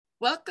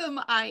Welcome,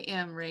 I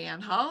am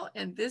Rayanne Hall,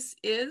 and this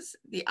is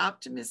The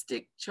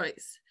Optimistic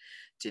Choice.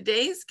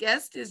 Today's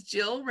guest is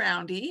Jill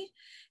Roundy,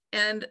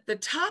 and the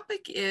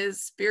topic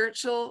is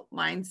spiritual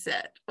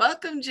mindset.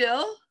 Welcome,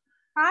 Jill.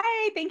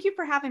 Hi, thank you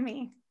for having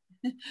me.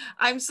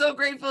 I'm so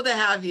grateful to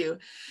have you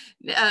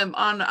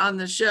on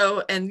the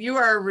show, and you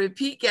are a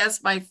repeat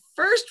guest, my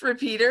first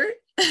repeater.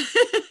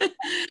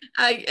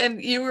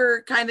 And you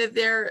were kind of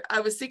there.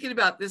 I was thinking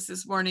about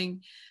this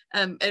morning.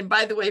 And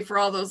by the way, for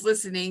all those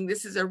listening,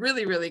 this is a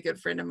really, really good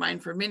friend of mine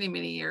for many,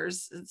 many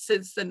years,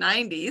 since the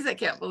 90s. I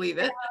can't believe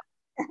it.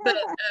 But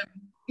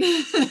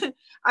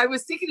I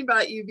was thinking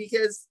about you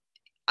because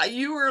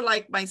you were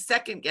like my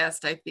second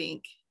guest, I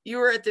think. You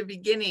were at the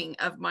beginning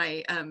of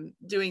my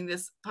doing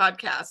this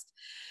podcast.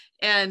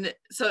 And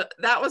so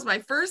that was my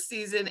first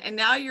season. And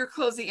now you're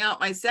closing out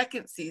my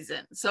second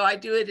season. So I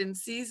do it in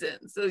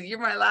seasons. So you're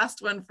my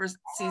last one for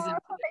season 2.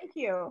 Thank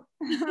you.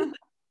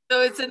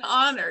 So it's an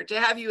honor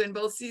to have you in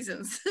both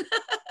seasons.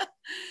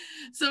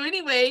 So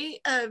anyway,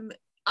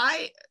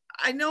 I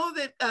know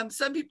that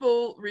some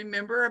people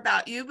remember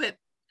about you, but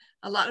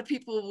a lot of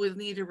people will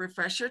need a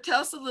refresher.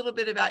 Tell us a little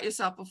bit about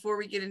yourself before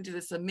we get into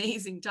this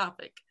amazing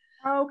topic.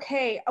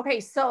 Okay.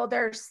 So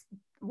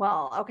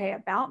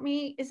about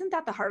me, isn't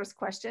that the hardest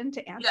question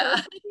to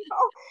answer?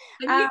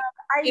 Yeah.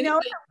 I know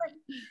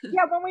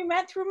that, when we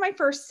met through my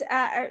first,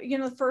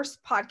 the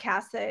first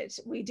podcast that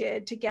we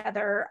did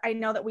together, I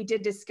know that we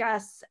did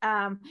discuss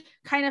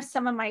kind of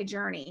some of my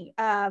journey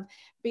of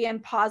being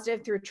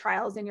positive through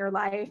trials in your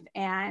life.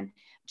 And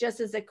just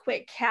as a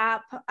quick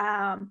cap,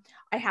 I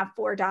have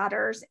 4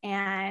 daughters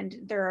and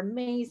they're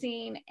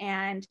amazing.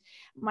 And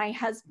my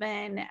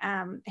husband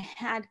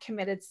had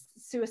committed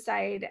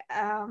suicide.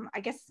 I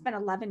guess it's been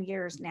 11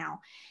 years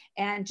now.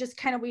 And just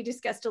kind of, we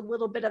discussed a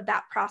little bit of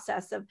that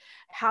process of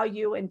how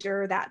you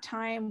endure that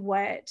time,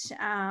 what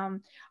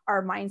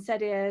our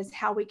mindset is,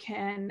 how we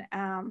can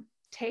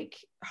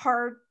take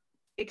hard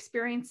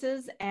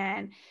experiences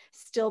and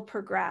still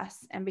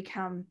progress and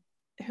become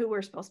who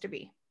we're supposed to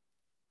be.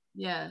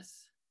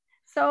 Yes.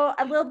 So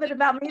a little bit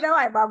about me, though.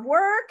 I love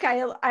work.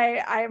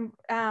 I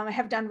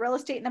have done real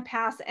estate in the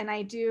past, and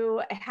I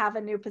do have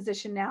a new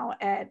position now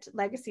at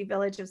Legacy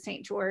Village of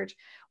St. George,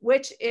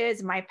 which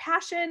is my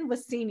passion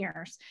with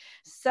seniors.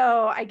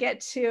 So I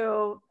get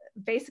to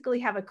basically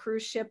have a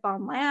cruise ship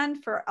on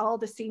land for all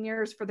the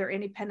seniors for their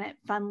independent,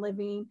 fun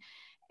living.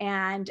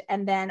 And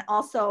then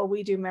also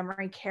we do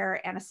memory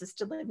care and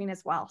assisted living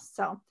as well.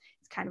 So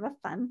it's kind of a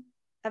fun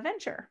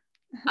adventure.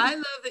 I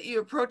love that you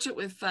approach it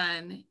with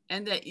fun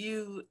and that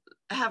you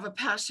have a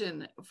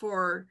passion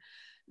for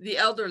the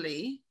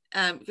elderly,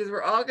 because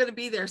we're all going to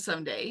be there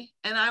someday.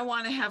 And I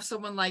want to have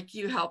someone like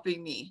you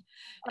helping me.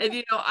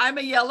 And, I'm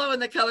a yellow in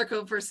the color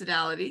code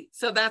personality.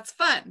 So that's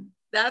fun.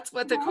 That's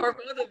what the core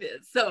motive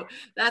is. So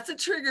that's a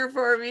trigger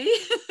for me.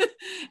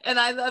 And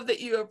I love that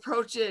you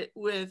approach it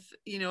with,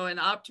 an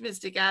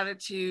optimistic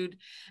attitude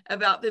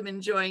about them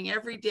enjoying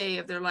every day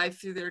of their life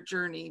through their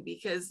journey,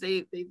 because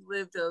they've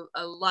lived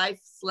a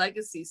life's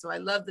legacy. So I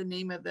love the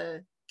name of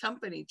the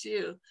company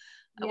too.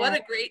 Yeah. What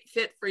a great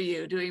fit for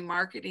you doing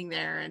marketing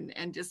there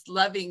and just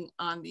loving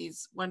on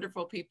these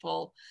wonderful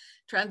people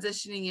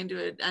transitioning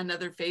into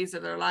another phase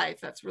of their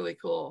life. That's really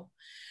cool.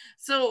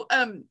 So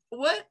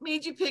what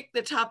made you pick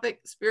the topic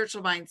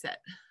spiritual mindset?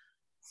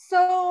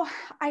 So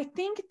I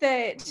think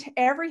that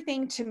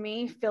everything to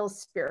me feels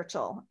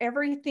spiritual.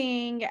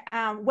 Everything,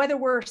 whether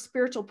we're a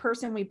spiritual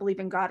person, we believe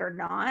in God or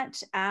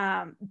not,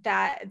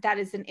 that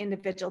is an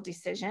individual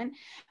decision.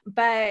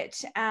 But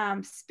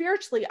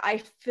spiritually,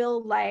 I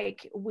feel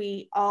like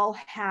we all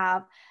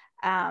have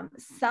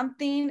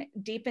something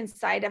deep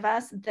inside of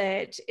us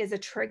that is a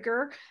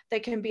trigger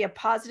that can be a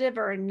positive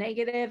or a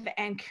negative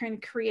and can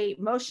create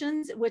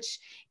emotions, which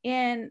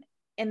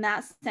in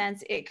that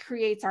sense, it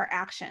creates our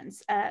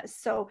actions.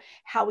 So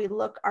how we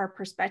look, our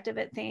perspective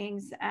at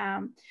things,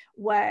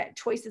 what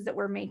choices that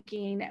we're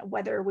making,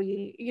 whether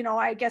we,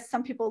 I guess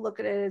some people look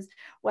at it as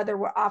whether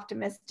we're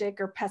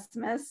optimistic or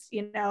pessimist,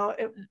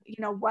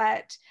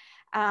 what,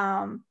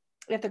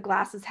 if the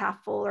glass is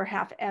half full or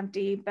half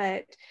empty.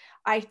 But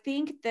I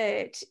think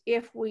that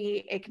if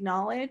we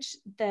acknowledge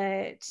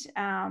that,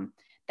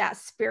 that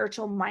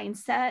spiritual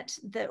mindset,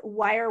 that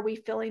why are we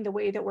feeling the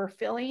way that we're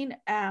feeling,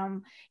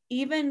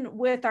 even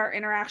with our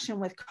interaction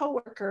with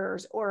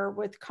coworkers or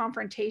with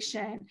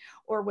confrontation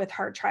or with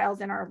hard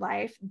trials in our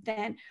life,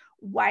 then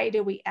why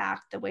do we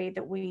act the way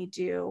that we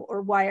do,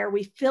 or why are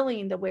we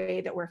feeling the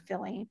way that we're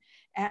feeling,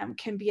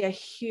 can be a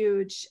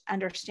huge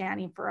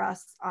understanding for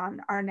us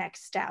on our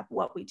next step,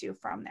 what we do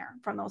from there,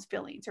 from those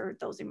feelings or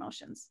those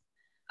emotions.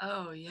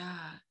 Oh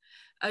yeah.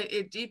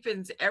 It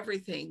deepens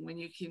everything when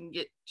you can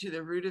get to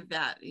the root of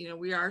that.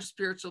 We are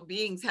spiritual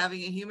beings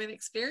having a human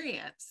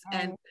experience,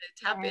 and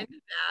tap into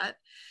that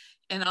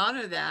and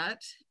honor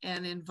that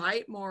and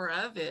invite more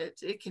of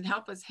it. It can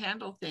help us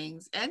handle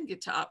things and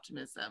get to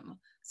optimism.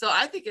 So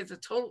I think it's a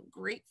total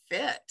great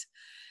fit.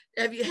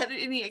 Have you had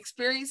any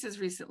experiences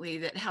recently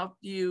that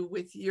helped you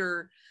with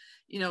your,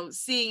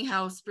 seeing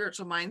how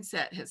spiritual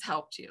mindset has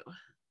helped you?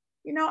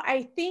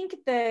 I think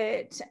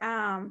that,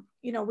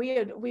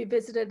 we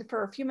visited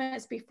for a few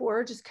minutes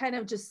before, just kind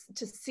of just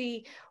to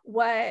see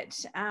what,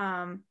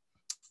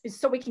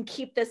 so we can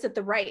keep this at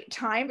the right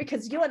time,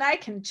 because you and I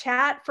can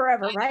chat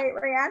forever, right,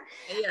 Ryan?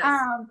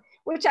 Yes.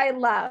 Which I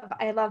love.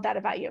 I love that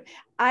about you.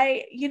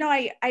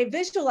 I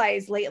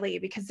visualize lately,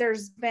 because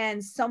there's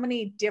been so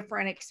many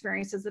different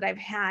experiences that I've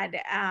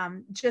had,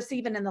 just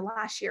even in the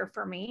last year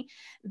for me,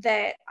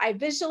 that I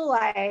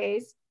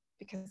visualize,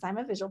 because I'm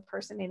a visual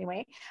person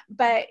anyway.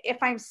 But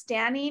if I'm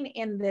standing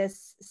in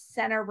this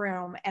center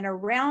room and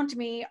around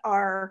me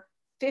are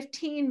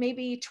 15,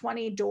 maybe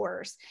 20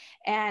 doors,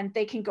 and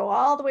they can go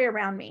all the way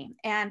around me.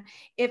 And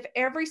if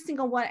every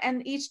single one,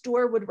 and each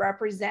door would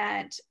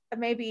represent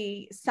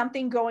maybe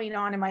something going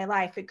on in my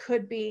life. It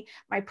could be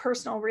my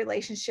personal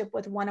relationship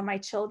with one of my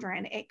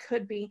children. It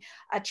could be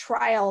a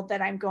trial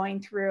that I'm going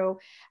through,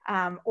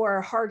 or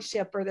a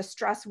hardship, or the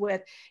stress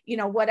with,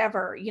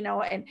 whatever,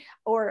 and,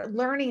 or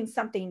learning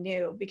something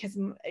new, because,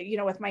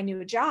 with my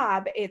new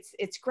job,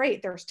 it's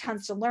great. There's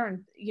tons to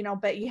learn,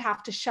 but you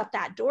have to shut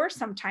that door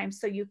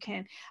sometimes so you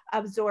can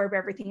absorb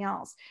everything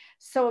else.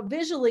 So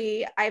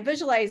visually, I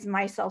visualize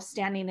myself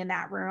standing in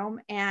that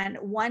room. And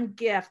one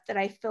gift that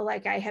I feel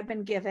like I have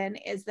been given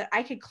is that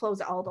I could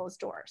close all those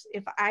doors.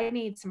 If I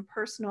need some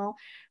personal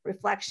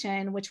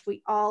reflection, which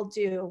we all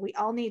do, we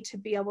all need to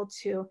be able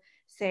to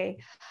say,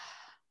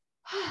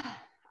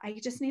 I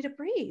just need to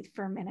breathe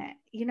for a minute.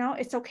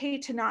 It's okay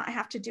to not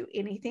have to do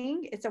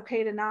anything. It's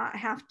okay to not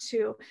have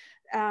to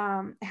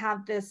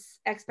have this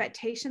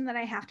expectation that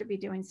I have to be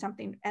doing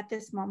something at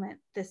this moment,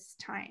 this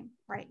time,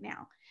 right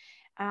now.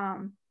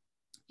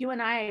 You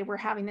and I were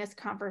having this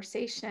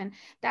conversation.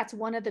 That's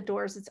one of the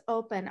doors that's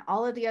open.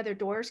 All of the other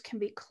doors can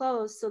be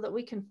closed so that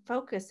we can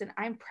focus, and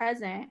I'm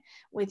present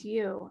with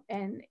you,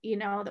 and,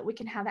 that we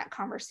can have that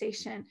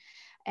conversation.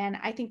 And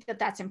I think that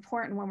that's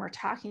important when we're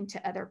talking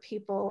to other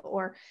people,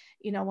 or,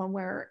 when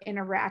we're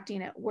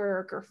interacting at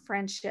work or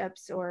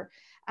friendships, or,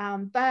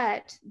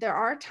 but there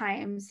are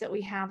times that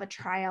we have a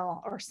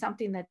trial or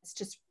something that's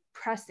just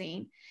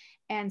pressing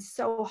and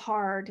so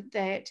hard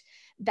that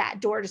that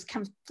door just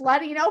comes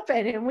flooding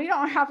open, and we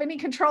don't have any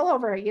control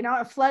over it.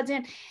 It floods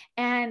in.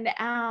 And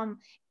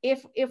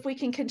if we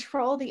can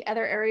control the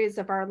other areas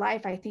of our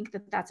life, I think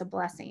that that's a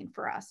blessing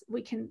for us.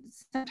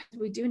 Sometimes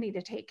we do need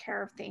to take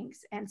care of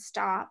things and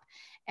stop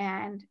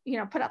and,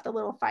 put out the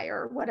little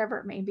fire, or whatever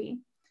it may be.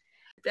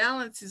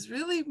 Balance is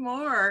really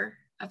more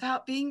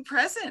about being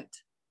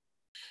present.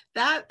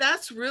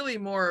 That's really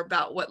more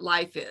about what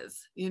life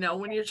is.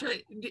 When you're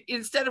trying,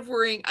 instead of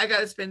worrying, I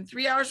got to spend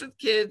 3 hours with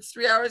kids,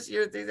 3 hours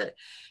here, things like that.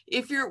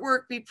 If you're at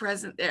work, be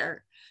present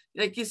there.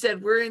 Like you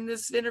said, we're in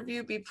this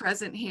interview, be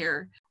present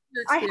here.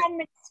 I had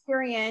an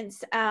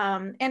experience,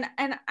 and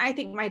I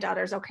think my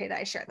daughter's okay that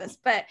I share this,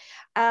 but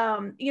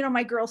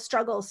my girl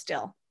struggles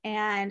still.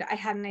 And I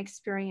had an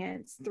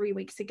experience 3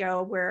 weeks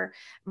ago where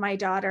my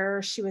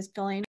daughter, she was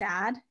feeling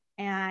bad,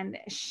 and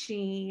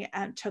she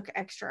took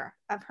extra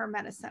of her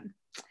medicine.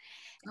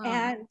 Oh.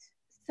 And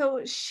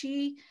so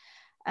she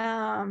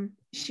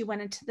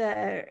went into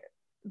the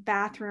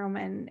bathroom,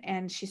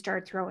 and she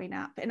started throwing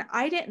up, and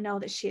I didn't know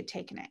that she had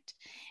taken it.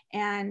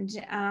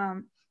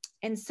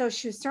 And so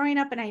she was throwing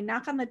up, and I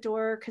knock on the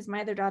door because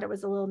my other daughter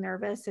was a little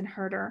nervous and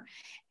heard her.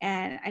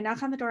 And I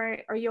knock on the door,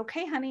 "Are you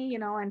okay, honey?"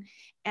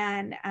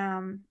 And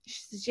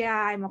she says, "Yeah,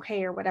 I'm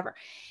okay," or whatever.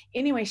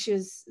 Anyway, she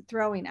was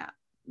throwing up.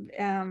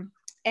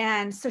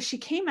 And so she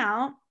came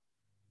out,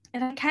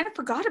 and I kind of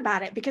forgot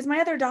about it because my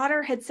other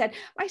daughter had said,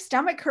 "My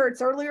stomach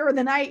hurts," earlier in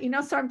the night,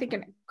 so I'm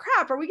thinking,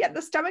 crap, are we getting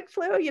the stomach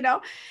flu,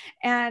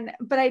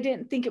 but I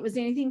didn't think it was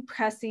anything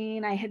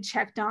pressing. I had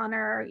checked on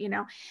her,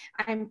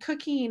 I'm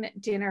cooking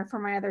dinner for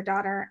my other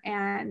daughter.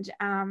 And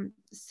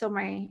so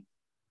my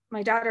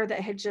daughter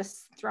that had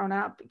just thrown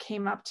up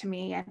came up to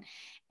me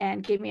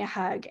and gave me a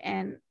hug.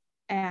 And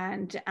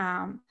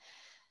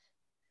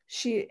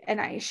she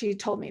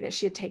told me that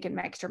she had taken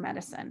extra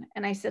medicine,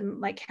 and I said,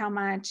 like, how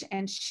much?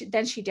 And she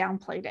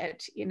downplayed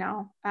it.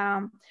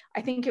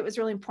 I think it was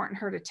really important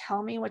her to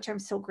tell me, which I'm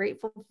so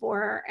grateful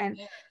for. And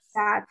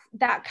yes,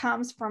 that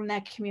comes from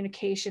that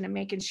communication and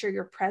making sure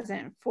you're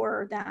present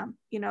for them,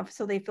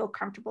 so they feel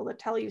comfortable to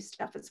tell you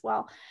stuff as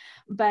well.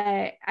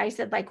 But I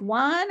said, like,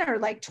 1 or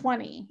like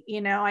 20,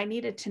 I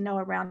needed to know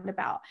a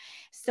roundabout.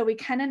 So we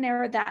kind of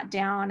narrowed that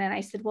down, and I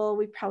said, well,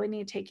 we probably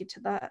need to take you to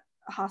the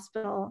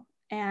hospital.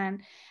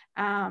 And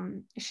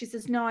she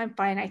says, "No, I'm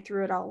fine. I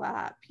threw it all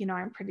up.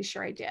 I'm pretty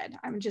sure I did.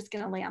 I'm just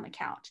going to lay on the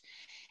couch."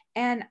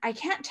 And I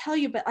can't tell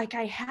you, but like,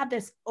 I had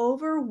this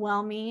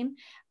overwhelming,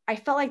 I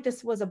felt like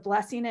this was a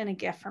blessing and a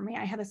gift for me.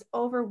 I had this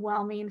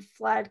overwhelming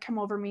flood come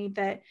over me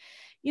that,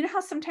 how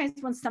sometimes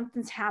when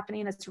something's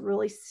happening, it's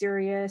really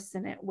serious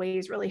and it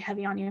weighs really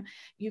heavy on you,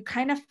 you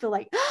kind of feel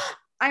like,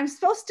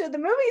 the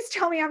movies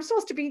tell me I'm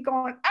supposed to be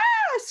going,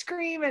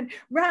 scream and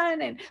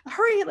run and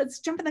hurry, let's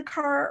jump in the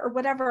car or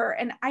whatever.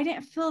 And I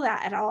didn't feel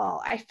that at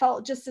all. I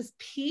felt just this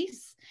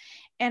peace.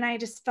 And I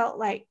just felt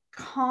like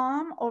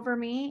calm over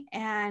me.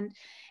 And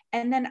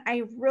then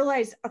I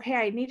realized, okay,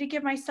 I need to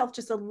give myself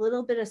just a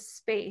little bit of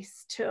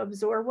space to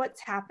absorb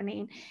what's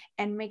happening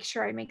and make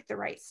sure I make the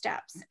right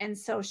steps. And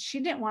so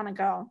she didn't want to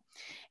go.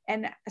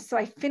 And so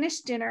I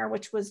finished dinner,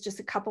 which was just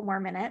a couple more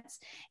minutes,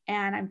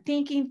 and I'm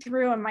thinking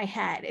through in my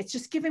head. It's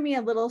just giving me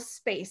a little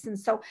space. And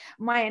so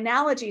my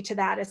analogy to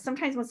that is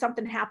sometimes when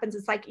something happens,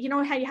 it's like, you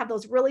know how you have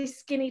those really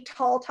skinny,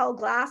 tall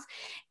glass,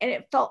 and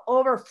it felt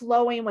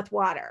overflowing with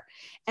water.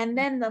 And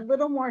then the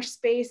little more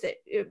space,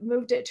 it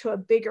moved it to a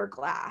bigger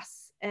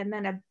glass and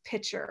then a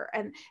pitcher.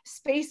 And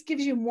space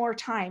gives you more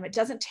time. It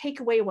doesn't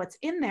take away what's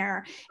in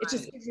there. It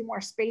just Right. gives you more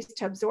space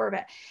to absorb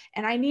it.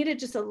 And I needed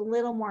just a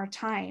little more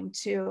time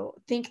to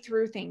think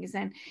through things.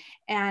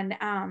 And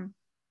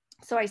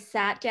so I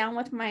sat down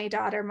with my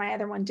daughter. My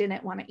other one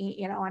didn't want to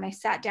eat, and I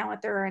sat down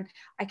with her, and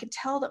I could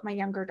tell that my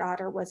younger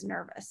daughter was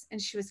nervous and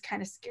she was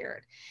kind of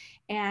scared.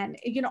 And,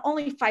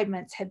 only 5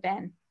 minutes had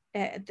been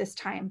at this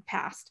time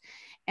passed.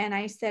 And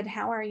I said,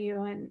 "How are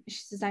you?" And she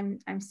says,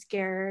 I'm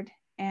scared.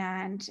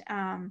 And,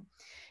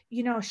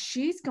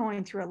 she's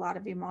going through a lot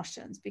of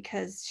emotions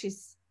because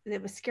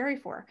it was scary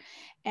for her.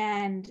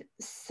 And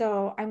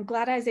so I'm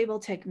glad I was able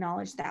to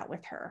acknowledge that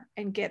with her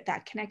and get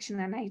that connection.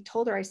 And I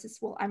told her, I says,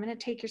 "Well, I'm going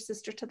to take your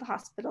sister to the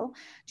hospital.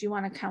 Do you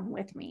want to come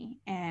with me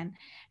and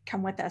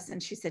come with us?"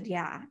 And she said,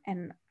 "Yeah."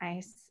 And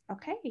I said,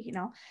 "Okay,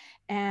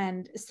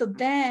 And so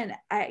then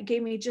it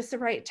gave me just the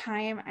right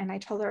time. And I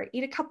told her,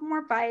 "Eat a couple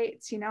more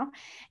bites,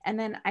 And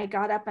then I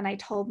got up and I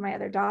told my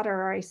other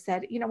daughter, I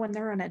said, when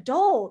they're an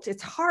adult,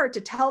 it's hard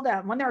to tell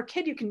them. When they're a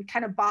kid, you can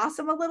kind of boss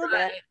them a little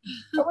bit.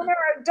 But when they're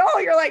an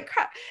adult, you're like,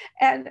 crap."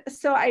 And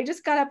so I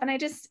just got up and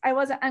I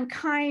wasn't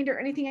unkind or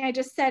anything. I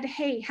just said,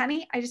 "Hey,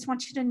 honey, I just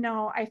want you to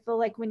know I feel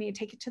like we need to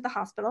take you to the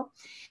hospital."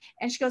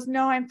 And she goes,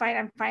 "No, I'm fine.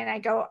 I'm fine." I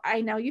go,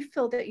 "I know you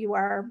feel that you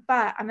are,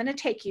 but I'm going to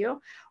take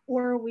you,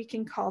 or we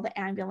can call the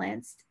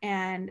ambulance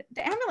and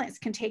the ambulance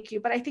can take you.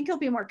 But I think you'll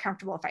be more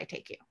comfortable if I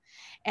take you."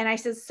 And I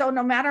said, "So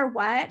no matter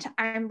what,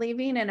 I'm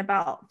leaving in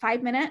about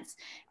 5 minutes."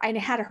 I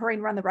had to hurry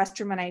and run the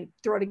restroom and I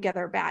throw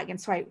together a bag. And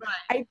so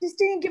I just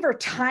didn't give her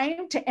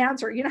time to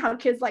answer. You know how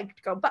kids like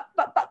to go, but,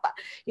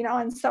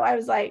 and so I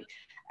was like,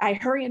 I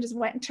hurry and just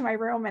went into my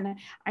room, and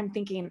I'm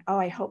thinking, oh,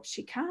 I hope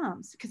she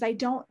comes, because I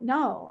don't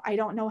know. I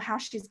don't know how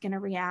she's going to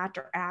react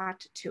or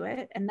act to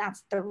it. And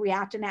that's the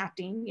react and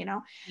acting.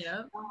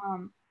 Yeah.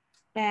 Um,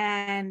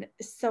 and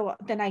so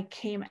then I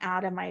came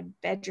out of my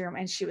bedroom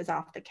and she was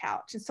off the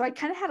couch. And so I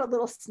kind of had a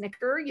little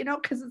snicker,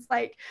 because it's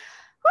like,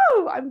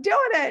 "Whoo, I'm doing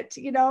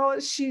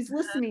it." She's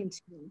listening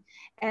to me.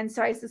 And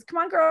so I says, "Come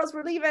on, girls,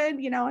 we're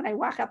leaving," and I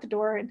walk out the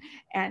door,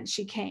 and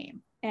she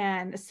came.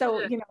 And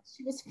so,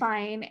 she was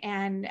fine.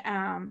 And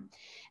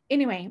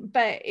anyway,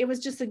 but it was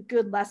just a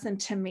good lesson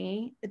to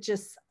me,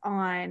 just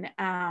on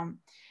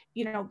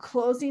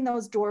closing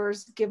those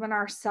doors, giving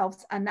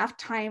ourselves enough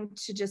time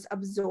to just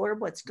absorb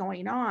what's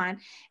going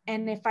on.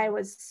 And if I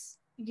was,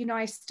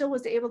 I still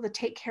was able to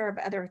take care of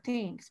other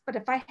things. But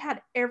if I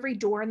had every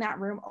door in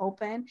that room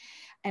open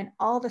and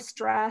all the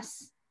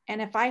stress,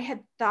 and if I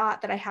had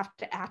thought that I have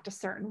to act a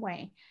certain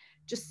way,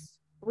 just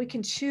we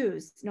can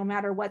choose, no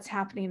matter what's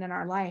happening in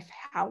our life,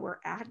 how we're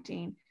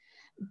acting.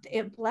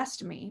 It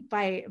blessed me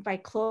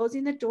by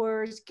closing the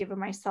doors, giving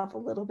myself a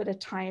little bit of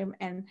time,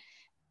 and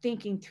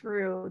thinking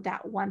through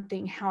that one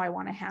thing, how I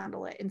want to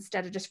handle it,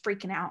 instead of just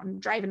freaking out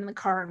and driving in the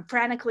car and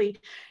frantically,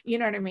 you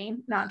know what I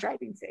mean, not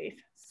driving safe.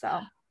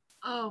 So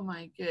Oh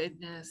my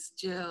goodness,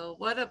 Jill,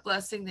 what a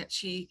blessing that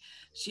she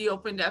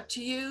opened up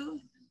to you,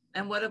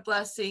 and what a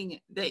blessing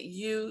that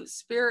you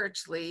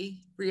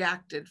spiritually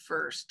reacted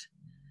first,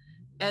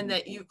 and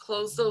that you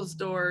closed those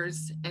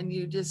doors and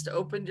you just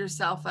opened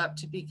yourself up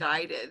to be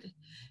guided,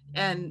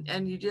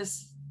 and you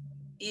just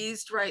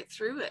eased right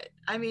through it.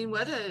 I mean,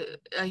 what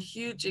a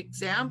huge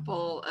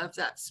example of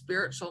that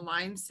spiritual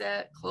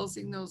mindset,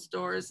 closing those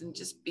doors and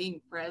just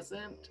being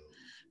present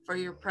for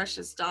your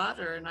precious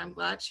daughter. And I'm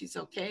glad she's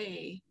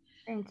okay.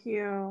 thank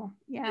you.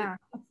 it, Yeah.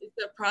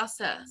 it's a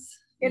process,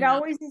 It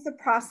always is a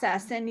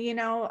process. And,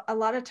 a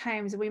lot of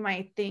times we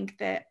might think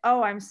that,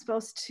 oh, I'm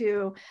supposed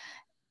to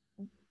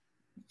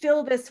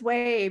feel this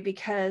way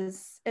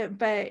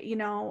but,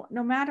 no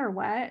matter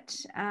what,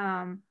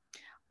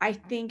 I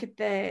think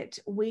that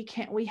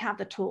we have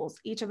the tools.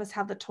 Each of us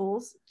have the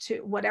tools to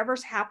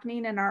whatever's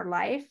happening in our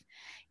life.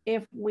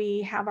 If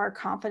we have our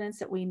confidence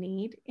that we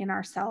need in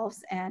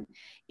ourselves and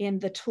in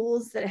the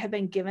tools that have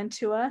been given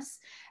to us,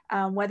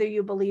 whether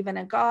you believe in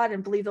a God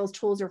and believe those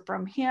tools are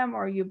from Him,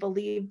 or you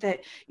believe that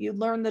you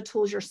learn the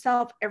tools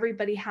yourself,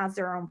 everybody has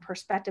their own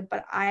perspective.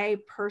 But I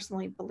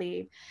personally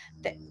believe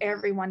that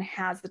everyone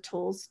has the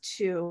tools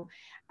to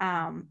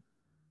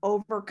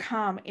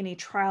overcome any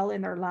trial in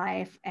their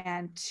life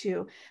and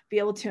to be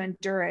able to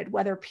endure it,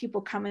 whether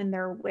people come in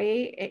their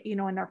way,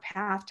 in their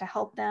path to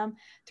help them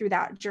through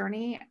that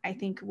journey. I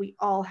think we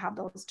all have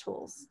those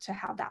tools to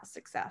have that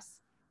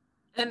success.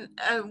 And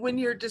when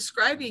you're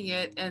describing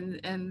it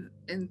and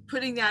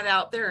putting that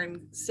out there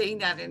and saying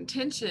that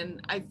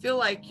intention, I feel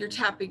like you're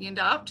tapping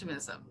into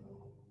optimism.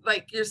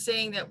 Like you're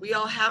saying that we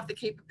all have the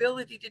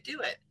capability to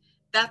do it.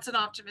 that's an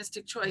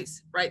optimistic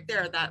choice right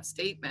there, that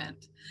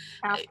statement.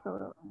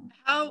 Absolutely.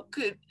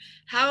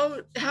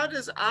 How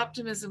does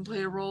optimism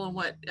play a role in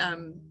what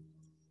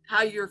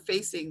how you're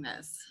facing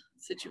this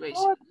situation?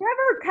 Well, it's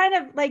never kind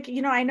of like,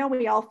 I know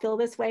we all feel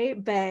this way,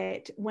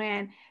 but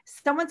when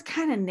someone's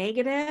kind of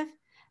negative,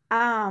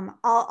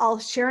 I'll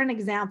share an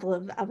example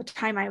of a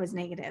time I was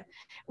negative,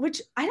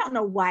 which I don't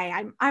know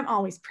why. I'm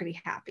always pretty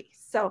happy.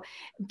 So,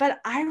 but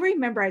I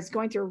remember I was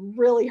going through a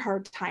really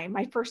hard time.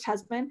 My first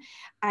husband,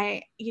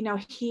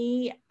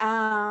 he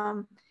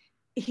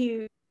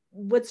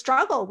would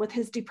struggle with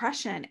his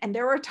depression. And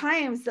there were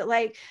times that,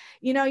 like,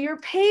 you're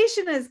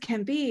patient as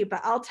can be,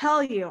 but I'll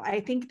tell you, I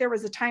think there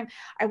was a time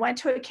I went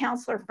to a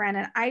counselor friend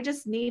and I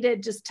just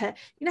needed just to,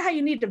 how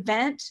you need to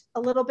vent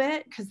a little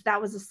bit, because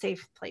that was a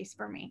safe place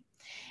for me.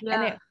 And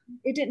Yeah.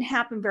 it didn't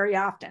happen very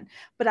often,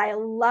 but I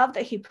love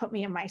that he put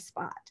me in my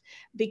spot,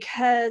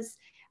 because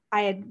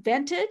I had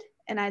vented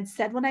and I'd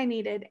said what I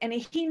needed, and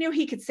he knew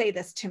he could say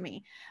this to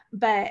me,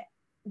 but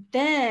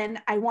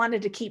then I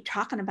wanted to keep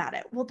talking about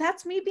it. Well,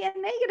 that's me being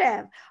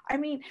negative. I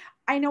mean,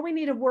 I know we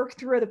need to work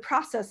through the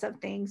process of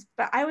things,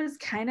 but I was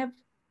kind of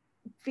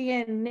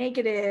being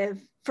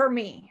negative for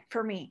me,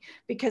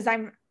 because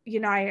I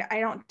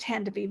don't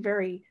tend to be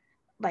very,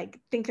 like,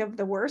 think of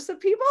the worst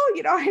of people.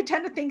 I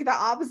tend to think the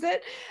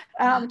opposite,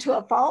 to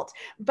a fault.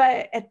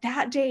 But at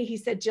that day, he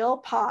said, Jill,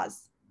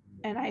 pause.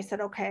 And I said,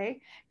 okay,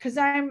 because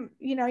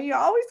you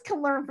always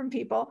can learn from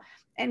people.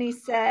 And he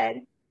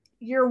said,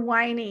 you're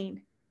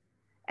whining.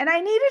 And I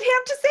needed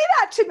him to say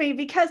that to me,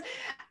 because,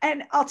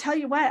 and I'll tell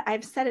you what,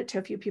 I've said it to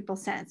a few people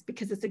since,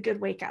 because it's a good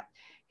wake up.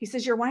 He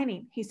says, you're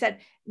whining. He said,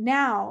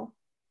 now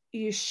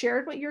you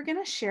shared what you're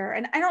going to share.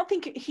 And I don't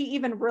think he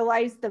even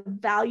realized the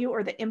value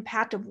or the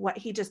impact of what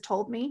he just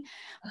told me,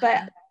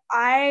 but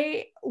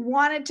I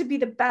wanted to be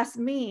the best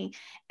me.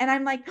 And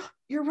I'm like,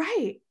 you're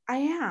right. I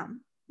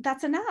am.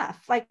 That's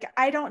enough. Like,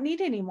 I don't need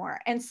anymore.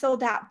 And so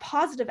that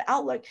positive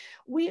outlook,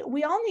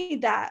 we all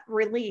need that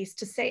release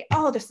to say,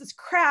 oh, this is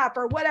crap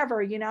or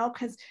whatever,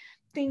 because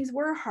things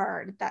were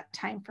hard at that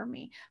time for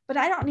me, but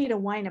I don't need to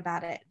whine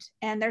about it.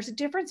 And there's a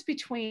difference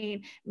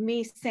between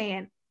me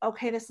saying,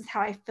 okay, this is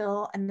how I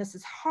feel and this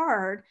is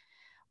hard.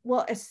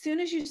 Well, as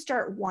soon as you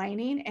start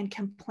whining and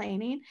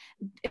complaining,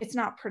 it's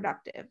not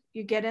productive.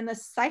 You get in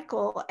this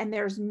cycle and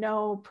there's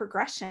no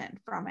progression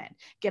from it.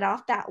 Get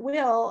off that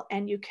wheel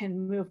and you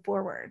can move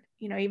forward.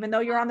 Even though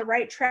you're on the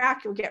right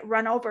track, you'll get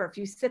run over if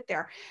you sit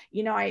there.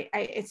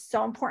 It's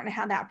so important to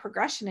have that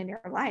progression in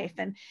your life.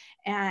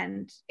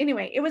 And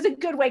anyway, it was a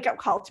good wake up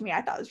call to me.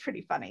 I thought it was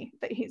pretty funny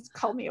that he's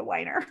called me a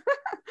whiner.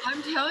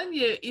 I'm telling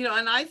you,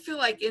 and I feel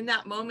like in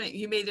that moment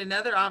you made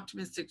another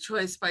optimistic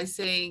choice by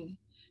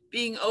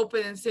being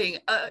open and saying,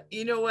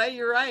 you know what,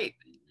 you're right.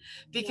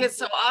 Because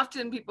so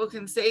often people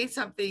can say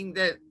something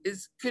that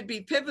could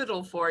be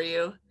pivotal for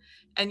you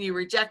and you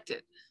reject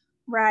it.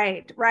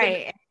 Right.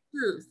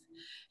 Truth.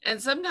 And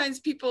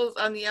sometimes people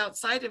on the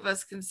outside of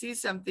us can see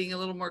something a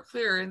little more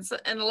clear, and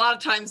a lot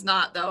of times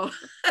not, though.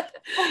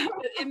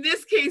 In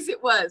this case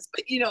it was,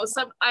 but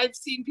I've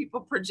seen people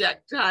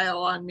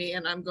projectile on me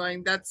and I'm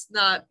going, that's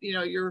not,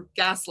 you're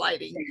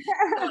gaslighting.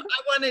 So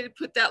I wanted to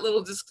put that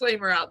little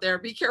disclaimer out there.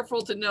 Be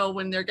careful to know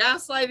when they're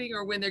gaslighting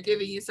or when they're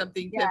giving you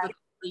something pivotal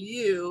for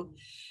you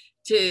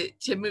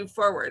to move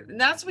forward.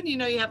 And that's when you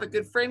have a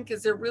good friend,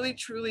 because they're really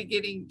truly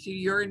getting to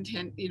your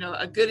intent,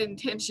 a good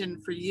intention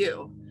for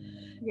you.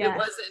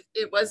 Yes.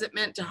 It wasn't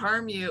meant to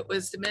harm you. It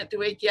was meant to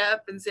wake you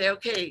up and say,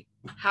 okay,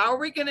 how are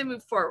we going to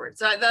move forward?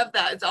 So I love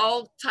that. It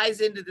all ties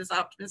into this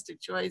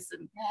optimistic choice.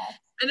 And yes.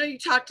 I know you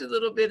talked a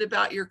little bit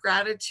about your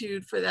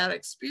gratitude for that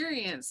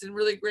experience, and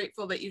really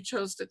grateful that you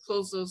chose to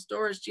close those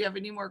doors. Do you have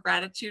any more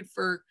gratitude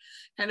for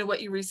kind of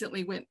what you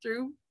recently went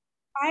through?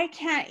 I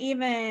can't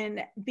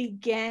even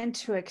begin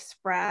to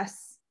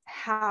express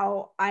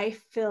how I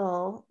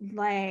feel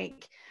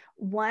like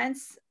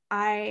once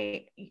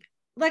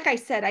like I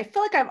said, I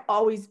feel like I've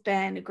always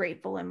been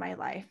grateful in my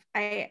life.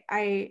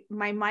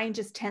 My mind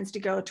just tends to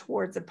go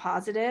towards a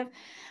positive,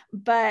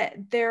 but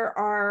there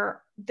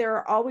are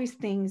always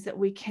things that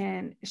we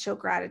can show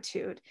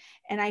gratitude.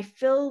 And I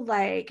feel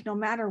like no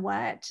matter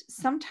what,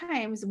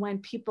 sometimes when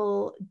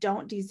people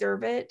don't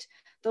deserve it,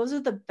 those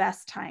are the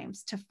best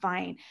times to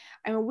find.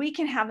 I mean, we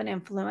can have an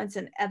influence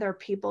in other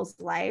people's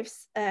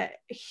lives,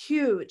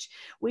 huge.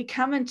 We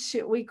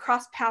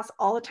cross paths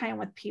all the time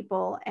with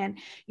people. And,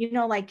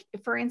 like,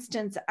 for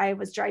instance, I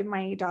was driving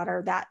my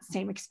daughter, that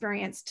same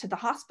experience, to the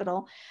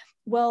hospital.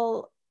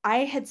 Well, I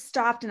had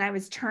stopped and I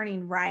was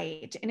turning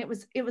right, and it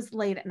was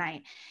late at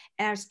night,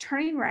 and I was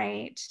turning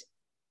right.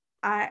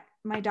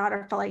 My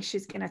daughter felt like she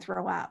was going to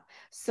throw up.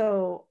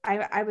 So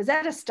I was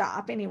at a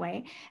stop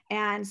anyway.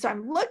 And so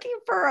I'm looking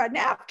for a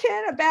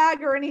napkin, a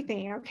bag, or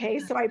anything. Okay.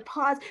 So I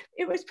paused.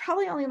 It was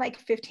probably only like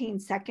 15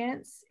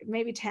 seconds,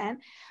 maybe 10,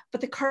 but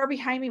the car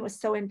behind me was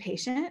so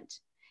impatient.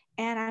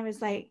 And I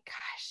was like,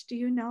 gosh, do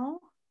you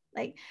know?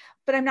 Like,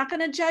 but I'm not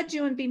going to judge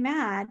you and be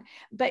mad.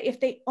 But if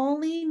they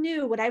only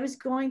knew what I was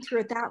going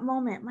through at that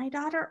moment, my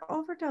daughter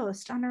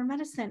overdosed on her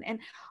medicine. And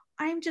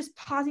I'm just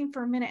pausing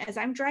for a minute as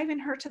I'm driving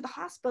her to the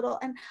hospital,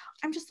 and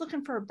I'm just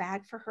looking for a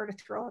bag for her to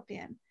throw up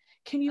in.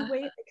 Can you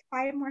wait like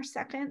 5 more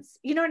seconds?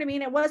 You know what I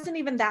mean? It wasn't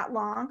even that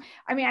long.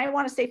 I mean, I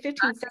want to say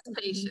 15 seconds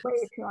is way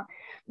too long.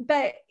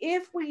 But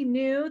if we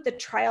knew the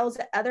trials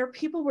that other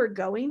people were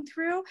going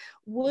through,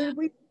 would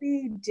we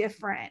be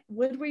different?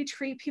 Would we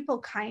treat people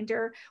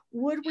kinder?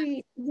 Would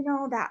we,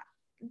 that,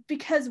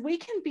 because we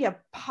can be a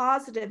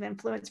positive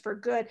influence for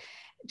good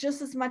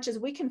just as much as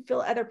we can feel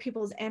other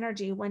people's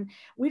energy, when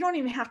we don't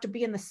even have to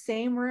be in the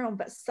same room,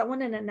 but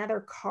someone in another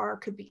car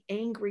could be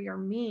angry or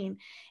mean,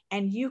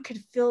 and you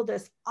could feel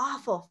this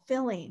awful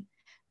feeling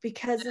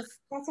because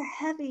that's a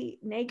heavy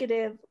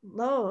negative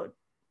load.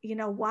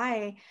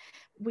 Why?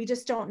 We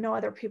just don't know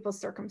other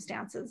people's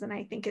circumstances. And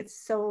I think it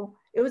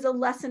was a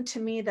lesson to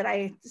me that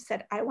I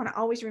said, I want to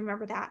always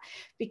remember that,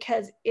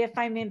 because if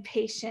I'm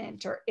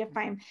impatient, or if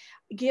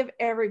give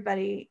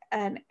everybody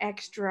an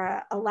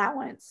extra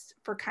allowance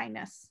for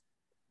kindness,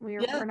 we're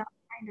not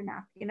kind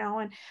enough,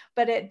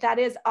 but that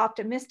is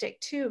optimistic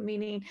too,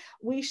 meaning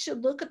we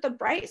should look at the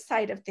bright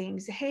side of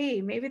things.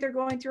 Hey, maybe they're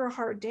going through a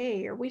hard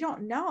day, or we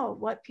don't know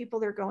what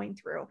people are going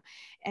through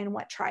and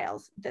what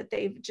trials that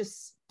they've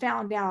just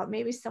found out.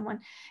 Maybe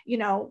someone,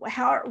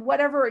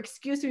 whatever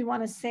excuse we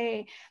want to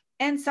say.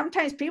 And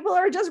sometimes people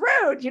are just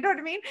rude, you know what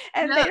I mean?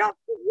 And they don't,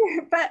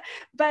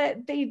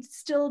 but they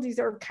still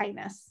deserve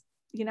kindness.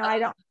 I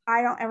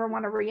don't ever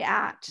want to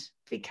react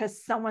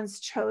because someone's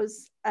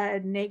chose a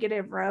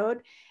negative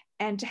road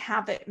and to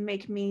have it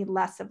make me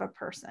less of a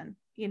person.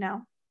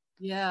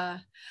 Yeah.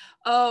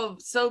 Oh,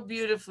 so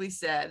beautifully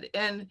said.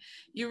 And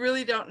you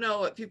really don't know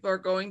what people are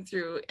going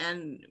through.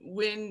 And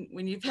when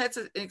you've had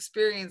an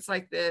experience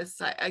like this,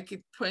 I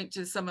could point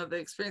to some of the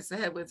experience I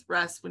had with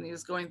Russ when he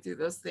was going through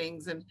those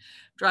things, and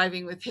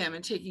driving with him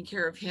and taking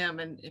care of him,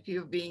 and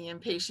people being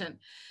impatient,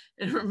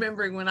 and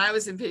remembering when I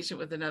was impatient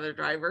with another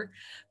driver.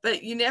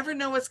 But you never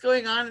know what's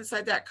going on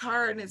inside that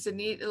car. And it's a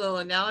neat little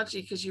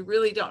analogy, because you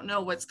really don't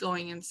know what's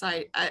going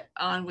inside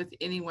on with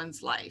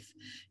anyone's life.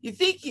 You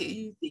think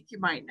you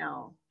might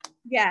know.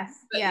 Yes.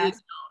 But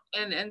yes.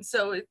 And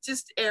so it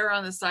just err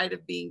on the side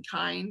of being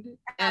kind.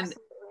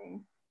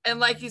 Absolutely. And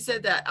like you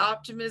said, that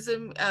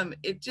optimism,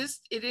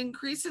 it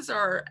increases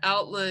our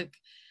outlook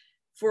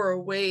for a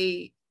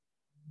way,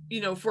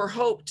 for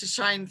hope to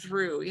shine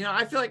through.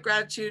 I feel like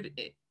gratitude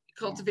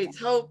cultivates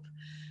hope,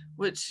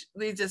 which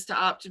leads us to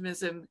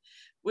optimism,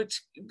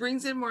 which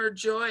brings in more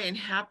joy and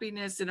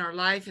happiness in our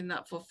life, and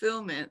that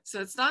fulfillment.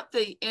 So it's not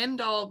the end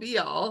all be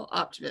all,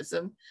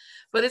 optimism,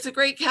 but it's a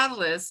great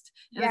catalyst.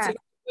 And it's a great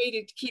way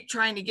to keep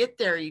trying to get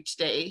there each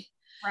day.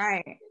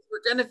 Right.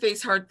 We're going to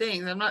face hard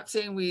things. I'm not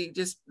saying we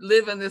just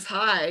live on this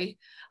high.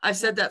 I've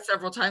said that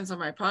several times on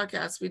my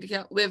podcast. We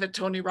can't live at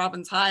Tony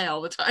Robbins high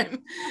all the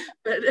time,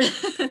 but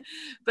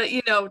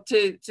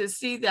to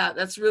see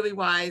that's really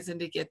wise, and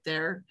to get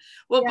there.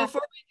 Well,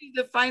 before we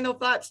do the final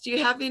thoughts, do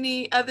you have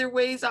any other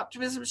ways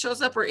optimism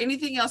shows up, or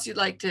anything else you'd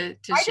like to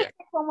share? I just think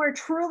when we're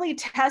truly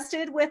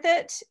tested with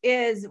it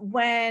is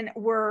when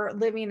we're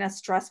living a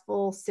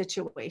stressful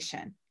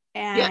situation.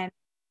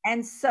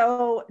 And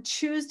so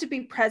choose to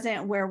be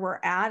present where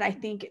we're at. I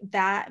think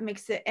that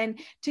makes it, and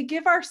to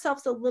give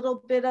ourselves a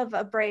little bit of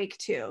a break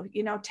too,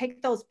 take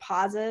those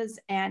pauses.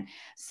 And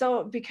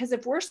so, because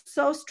if we're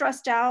so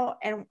stressed out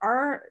and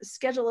our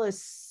schedule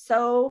is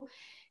so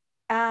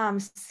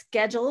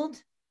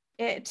scheduled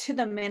to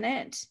the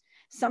minute,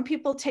 some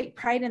people take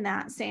pride in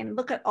that, saying,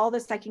 look at all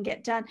this I can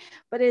get done.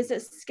 But is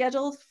it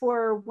scheduled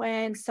for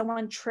when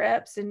someone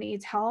trips and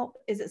needs help?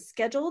 Is it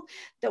scheduled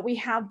that we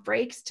have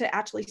breaks to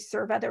actually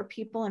serve other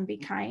people and be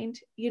kind?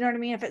 You know what I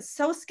mean? If it's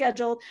so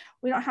scheduled,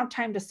 we don't have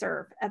time to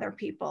serve other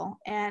people.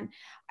 And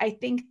I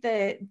think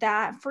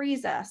that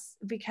frees us,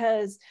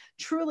 because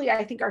truly,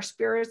 I think our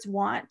spirits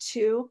want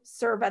to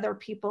serve other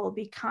people,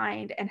 be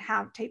kind, and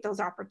take those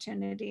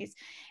opportunities.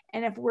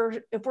 And if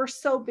we're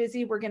so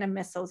busy, we're going to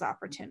miss those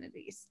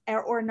opportunities,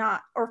 or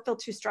not, or feel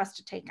too stressed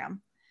to take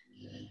them.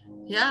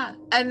 Yeah.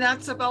 And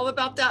that's all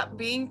about that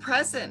being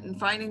present and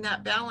finding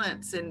that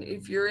balance. And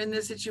if you're in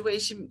this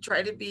situation,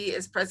 try to be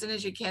as present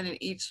as you can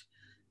in each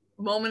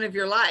moment of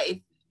your life,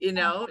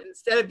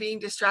 instead of being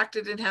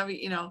distracted and having,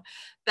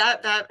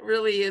 that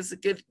really is a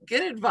good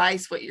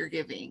advice, what you're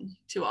giving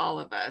to all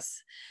of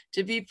us,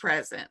 to be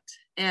present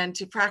and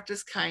to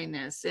practice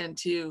kindness, and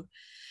to,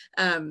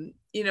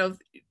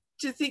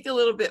 to think a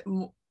little bit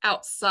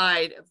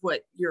outside of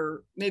what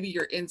maybe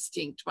your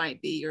instinct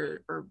might be,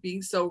 or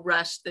being so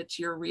rushed that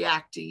you're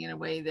reacting in a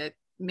way that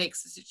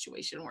makes the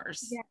situation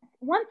worse. Yeah.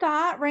 One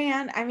thought,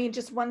 Rand, I mean,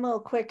 just one little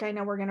quick, I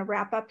know we're going to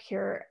wrap up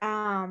here.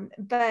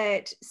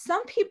 But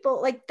some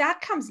people, like,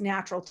 that comes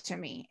natural to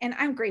me, and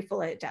I'm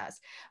grateful it does.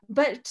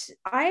 But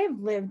I've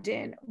lived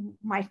in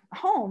my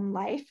home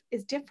life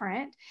is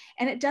different,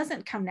 and it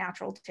doesn't come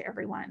natural to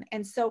everyone.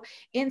 And so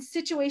in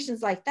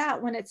situations like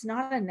that, when it's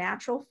not a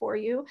natural for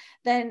you,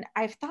 then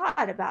I've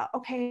thought about,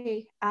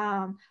 okay,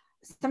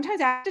 sometimes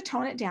I have to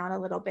tone it down a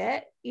little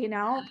bit,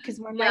 because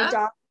when my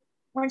dog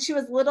when she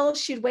was little,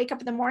 she'd wake up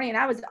in the morning and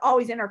I was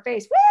always in her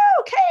face.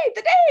 Woo, okay,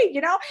 the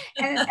day,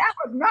 and that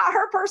was not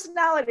her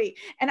personality.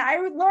 And I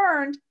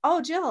learned,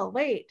 oh, Jill,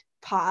 wait,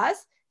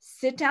 pause,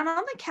 sit down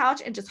on the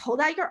couch and just hold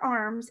out your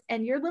arms,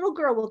 and your little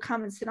girl will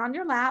come and sit on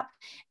your lap,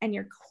 and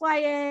you're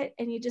quiet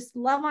and you just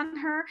love on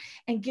her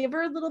and give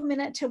her a little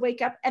minute to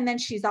wake up, and then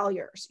she's all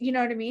yours. You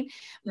know what I mean?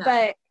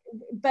 Yeah.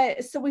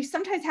 But so we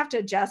sometimes have to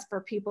adjust for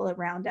people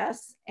around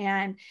us,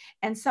 and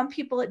some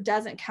people it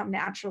doesn't come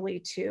naturally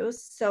too.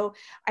 So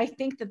I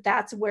think that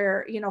that's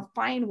where,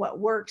 find what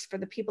works for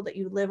the people that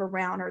you live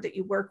around or that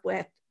you work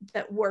with,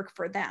 that work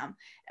for them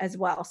as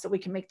well, so we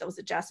can make those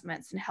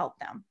adjustments and help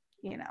them.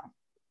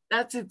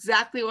 That's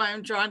exactly why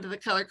I'm drawn to the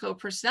color code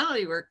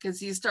personality work,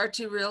 because you start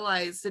to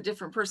realize the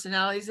different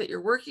personalities that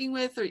you're working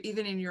with, or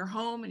even in your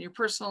home and your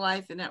personal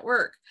life and at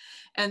work.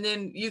 And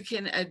then you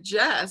can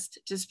adjust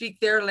to speak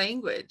their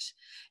language.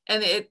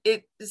 And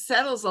it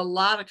settles a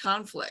lot of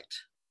conflict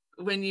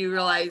when you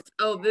realize,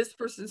 oh, this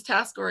person's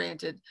task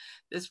oriented,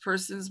 this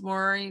person's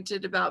more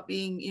oriented about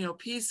being,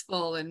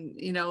 peaceful. And,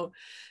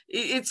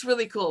 it's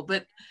really cool.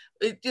 But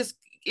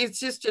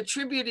it's just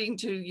attributing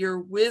to your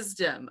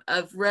wisdom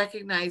of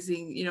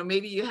recognizing,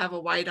 maybe you have a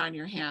white on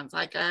your hands.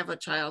 Like I have a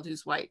child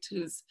who's white,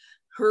 who's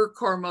her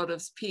core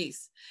motive's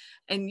peace.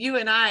 And you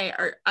and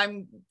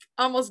I'm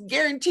almost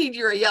guaranteed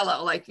you're a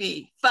yellow like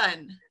me,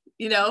 fun,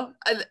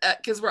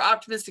 because we're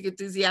optimistic,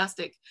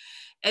 enthusiastic.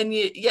 And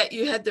yet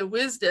you had the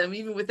wisdom,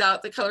 even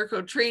without the color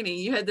code training,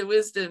 you had the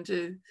wisdom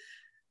to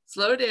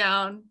slow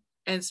down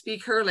and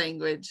speak her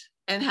language,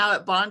 and how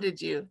it bonded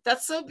you.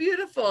 That's so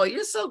beautiful.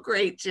 You're so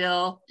great,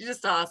 Jill. You're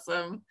just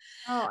awesome.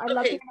 Oh, I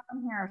love being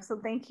on here. So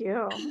thank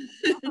you.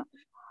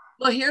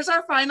 Well, here's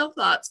our final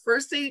thoughts.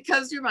 First thing that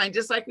comes to your mind,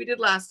 just like we did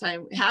last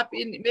time.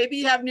 Happy, maybe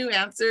you have new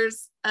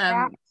answers.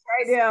 Yeah,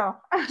 I do.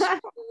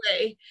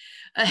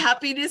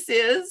 Happiness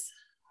is?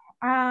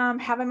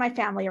 Having my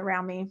family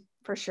around me,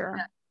 for sure.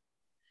 Yeah.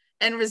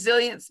 And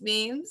resilience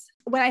means?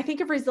 When I think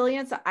of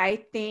resilience,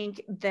 I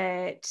think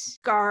that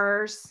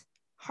scars,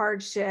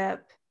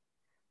 hardship,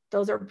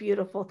 those are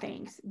beautiful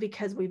things,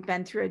 because we've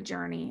been through a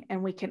journey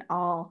and we can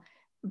all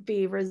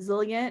be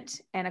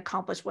resilient and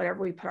accomplish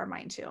whatever we put our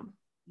mind to.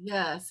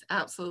 Yes,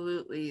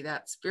 absolutely.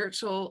 That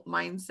spiritual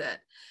mindset.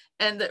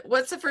 And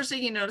what's the first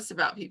thing you notice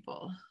about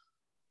people?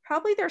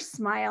 Probably their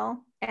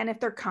smile, and if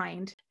they're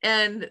kind.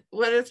 And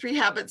what are 3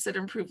 habits that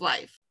improve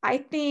life?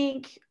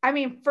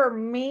 For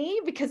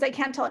me, because I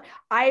can't tell,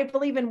 I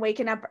believe in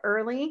waking up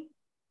early,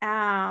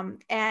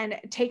 and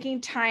taking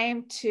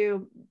time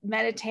to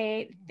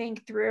meditate,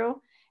 think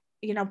through,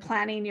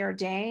 planning your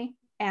day,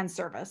 and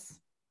service.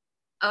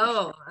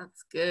 Oh,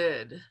 that's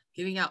good.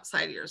 Getting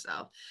outside of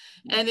yourself.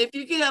 And if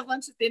you could have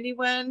lunch with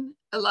anyone,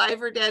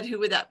 alive or dead, who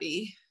would that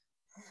be?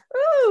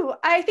 Ooh,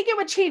 I think it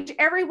would change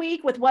every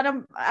week with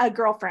a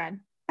girlfriend.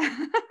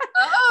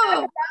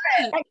 Oh,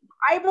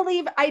 I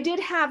believe I did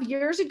have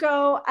years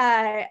ago,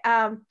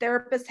 a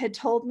therapist had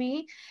told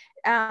me,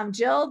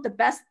 Jill, the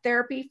best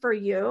therapy for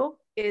you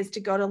is to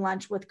go to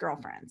lunch with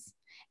girlfriends.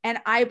 And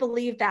I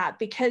believe that,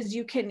 because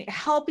you can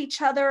help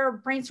each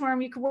other,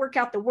 brainstorm, you can work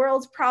out the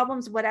world's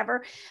problems,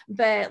 whatever.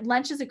 But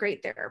lunch is a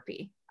great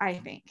therapy, I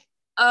think.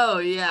 Oh,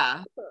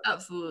 yeah,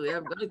 absolutely.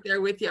 I'm right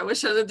there with you. I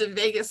wish I lived in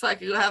Vegas so I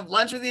could go have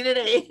lunch with you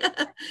today.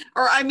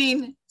 Or,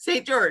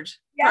 St. George.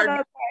 Yeah, that's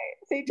right.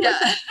 St. George.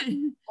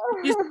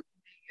 Yeah.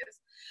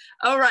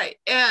 All right.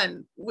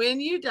 And when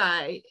you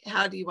die,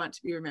 how do you want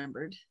to be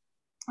remembered?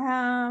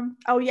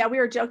 Oh yeah, we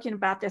were joking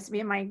about this,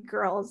 me and my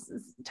girls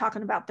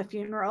talking about the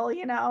funeral,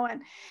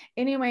 and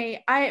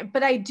anyway,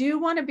 I do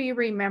want to be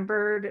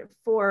remembered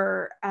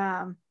for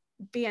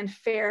being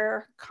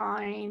fair,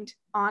 kind,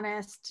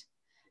 honest,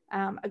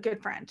 a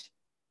good friend.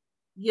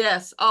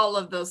 Yes, all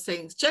of those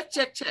things. Check,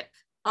 check, check.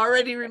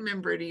 Already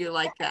remember you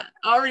like that.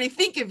 Already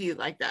think of you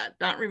like that.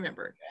 Not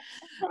remember.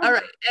 All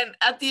right. And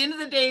at the end of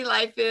the day,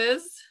 life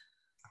is?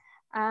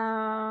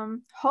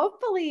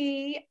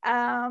 Hopefully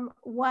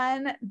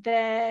one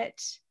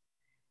that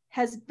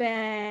has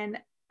been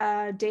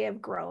a day of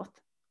growth,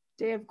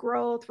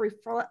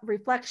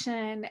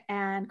 reflection,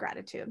 and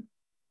gratitude.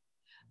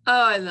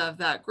 Oh, I love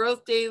that.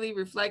 Growth daily,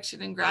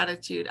 reflection, and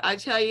gratitude. I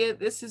tell you,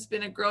 this has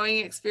been a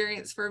growing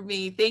experience for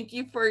me. Thank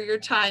you for your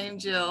time,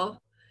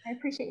 Jill. I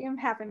appreciate you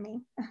having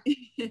me.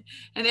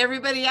 And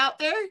everybody out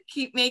there,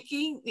 keep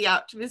making the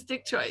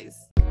optimistic choice.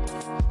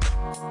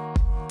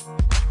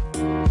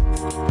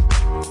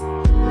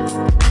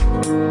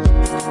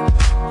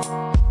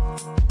 Thank you.